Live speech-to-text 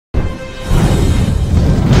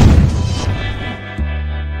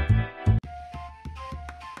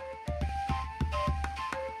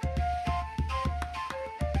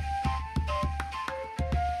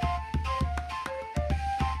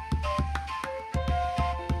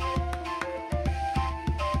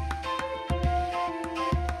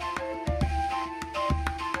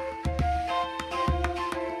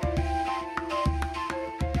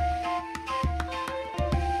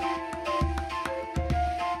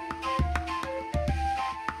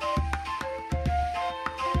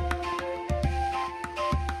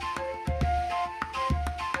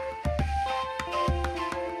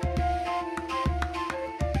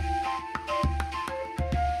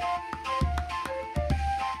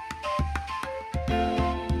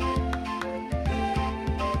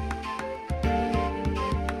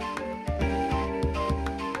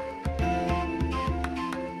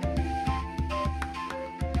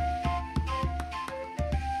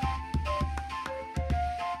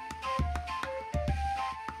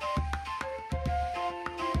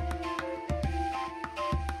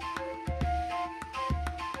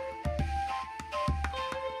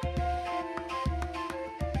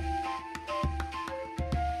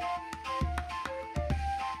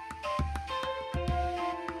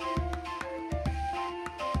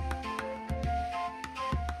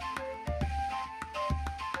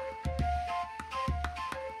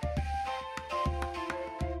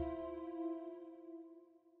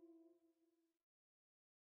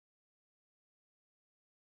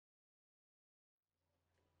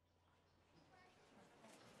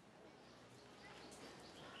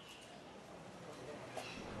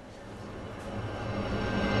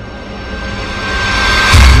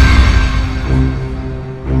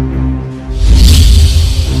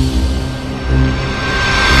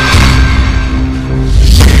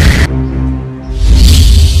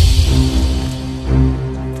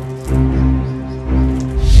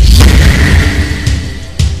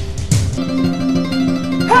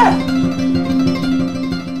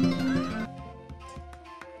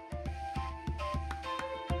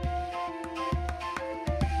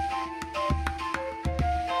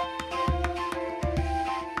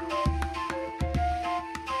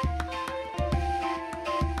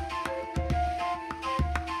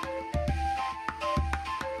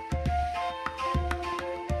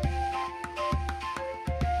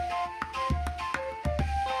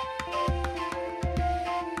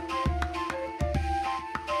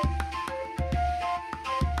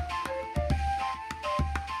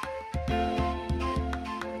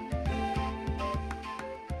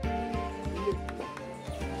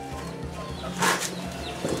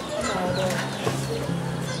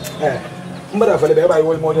mbara fale be ba yi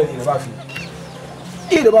wol model ni ba fi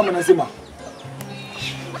e de ba mana sema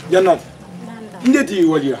Yannati ndeti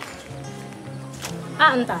woliya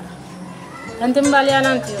anta tantimbaliya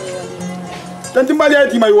nanti tantimbaliya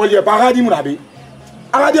ti mai woliya ba gadi mun abi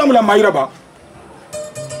agadi amula mayira ba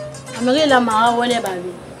amagi la ma wole ba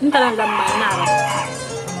bi ntana la ma na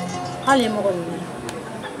hali mo ko ni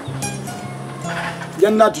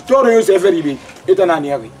Yannati toro yo seferi be etana ni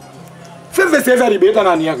yari fefe seferi be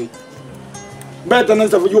etana ni yari ba etana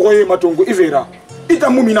sa fu yugo ye matongo ivera ita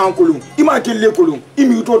mumina ankulu ima kelle kulu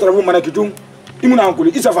imi to travu manakitum imuna ankulu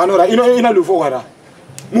isa fanora ina lu fogara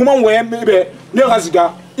muman we be ne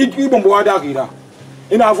gasiga ibombo wada gira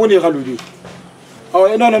ina afoni galudi aw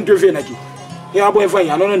ina non to fe naki ya bo fa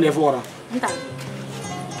ya non ne fogara nta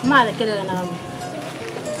mala kele na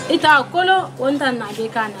ita kolo wonta na be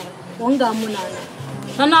kana wonga munana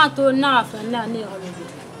nana to na fa na ne galudi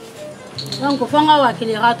donc fanga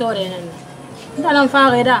wakili ratore nana nta lan fa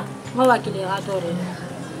reda ma wakili ratore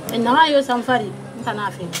enna yo samfari nta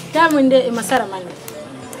na fe tamunde masara mani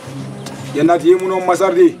Yannati yemuno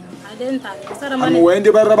masardi adenta masara mani amu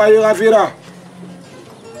wende baraba yo afira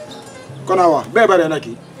konawa be bare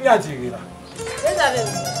naki nyati gira eza be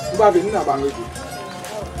ba be nina bangeki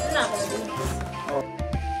na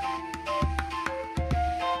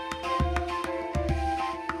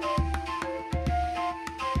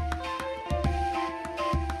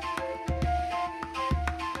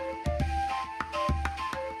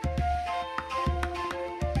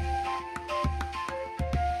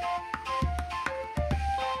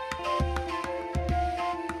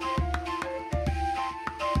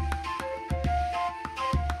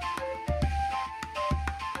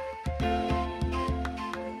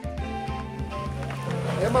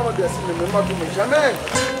maman de assis ne me marque jamais.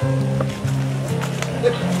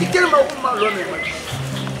 Et quel moment l'homme est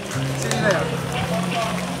c'est dîner.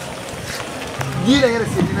 Dîner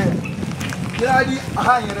c'est dîner. Il a dit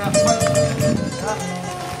ah il y a maman.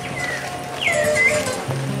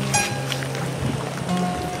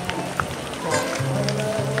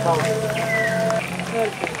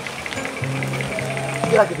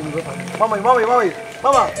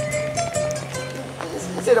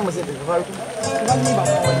 C'est de me dire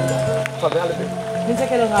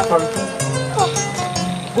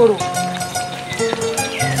Goro.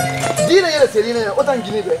 Guinée c'est Guinée, autant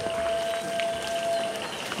Guinée.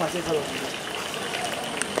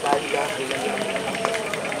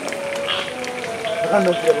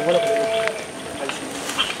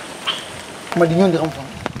 Ma dignon de enfant.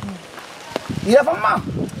 Il a pas mal.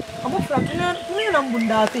 Ah bon frère, tu n'es pas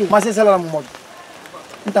bundate. Ma c'est ça la mode.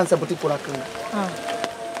 Une tante saboti pour la queue.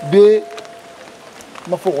 B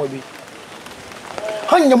ma faut robe.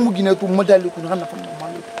 Hanya mugine ko modali ko na fa mama.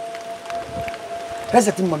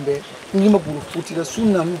 Rasa timambe, ni ma bulu futi la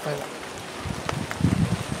sunna mi fa.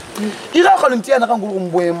 Ira khalunti ana kan gulu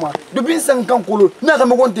mboyema. Depuis 5 ans kolo na ka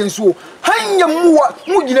me konten so. Hanya muwa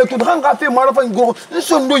mugine to dranga fe mara fa ngoro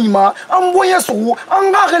nsondo nyima amboye so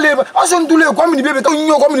anga releba ason dule ko mi bebe to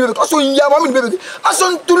nyo ko mi bebe ason yama mi bebe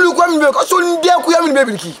ason tulu ko mi bebe ason ndia ko ya mi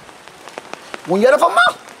bebe ki. Mon yara fa ma.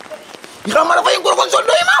 Ira mara fa ngoro ko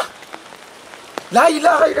nsondo nyima. La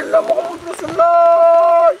ilaha illallah Muhammadur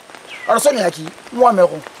Rasulullah. Alors yaki moi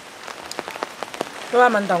mero. Toi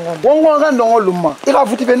mandangom. Bongo ngandongo luma. Ira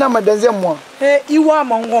futi bena ma deuxième mois. Eh iwa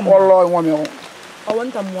mangom. Wallahi moi mero.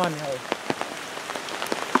 Awanta moi mero.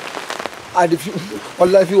 Adi fi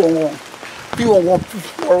wallahi fi wongo. Fi wongo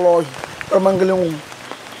wallahi. Ramangale wongo.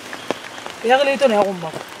 Yagle to na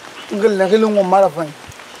ngomba. Ngel na ngel ngom marafan.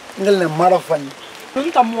 Ngel na marafan.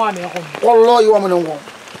 Tunta moi mero. Wallahi wa manongo.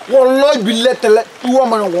 Wallahi billet la wa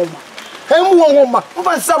manongo. Hemu ngoma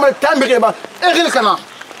mfa sama tambire ba eril kana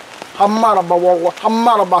hamara ba wawa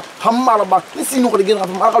hamara ba isi no ko de gena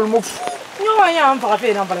fa akalu mo Nyo ya am fa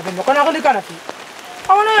fe na bala fe ko na ko kana fi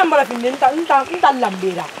awana ya bala fi nta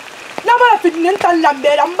lambera na bala fi nta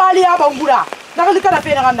lambera mbali ya bangura na ko kana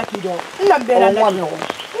fe na kana kido lambera na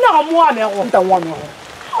na mo amero nta mo amero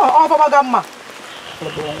o fa bagamma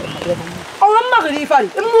o ma ri fari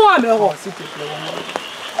mo amero s'il te plaît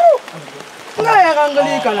Ngaya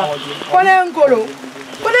gangali kala. Kone nkolo.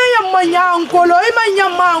 Kone yamanya nkolo, imanya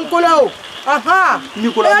ma nkolo. Aha.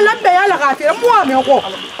 Ya lambe ya la kafira muwa me ko.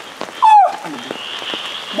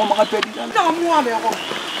 Mama ka pedi Na muwa me ko.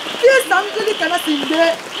 Ki samgili kala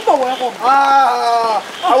sinde mbo wa ko.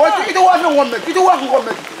 Awati kito wa ngombe, kito wa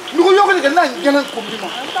ngombe. Nuko yoko ni kana ngena kombima.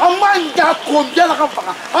 Amanja kombia la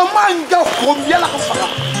kafaka. Amanja kombia la kafaka.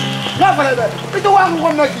 Na fala be. Kito wa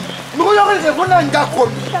ngombe ki. Nuko yoko ni kana ngja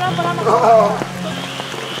kombi.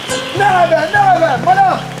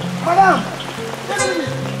 Madame.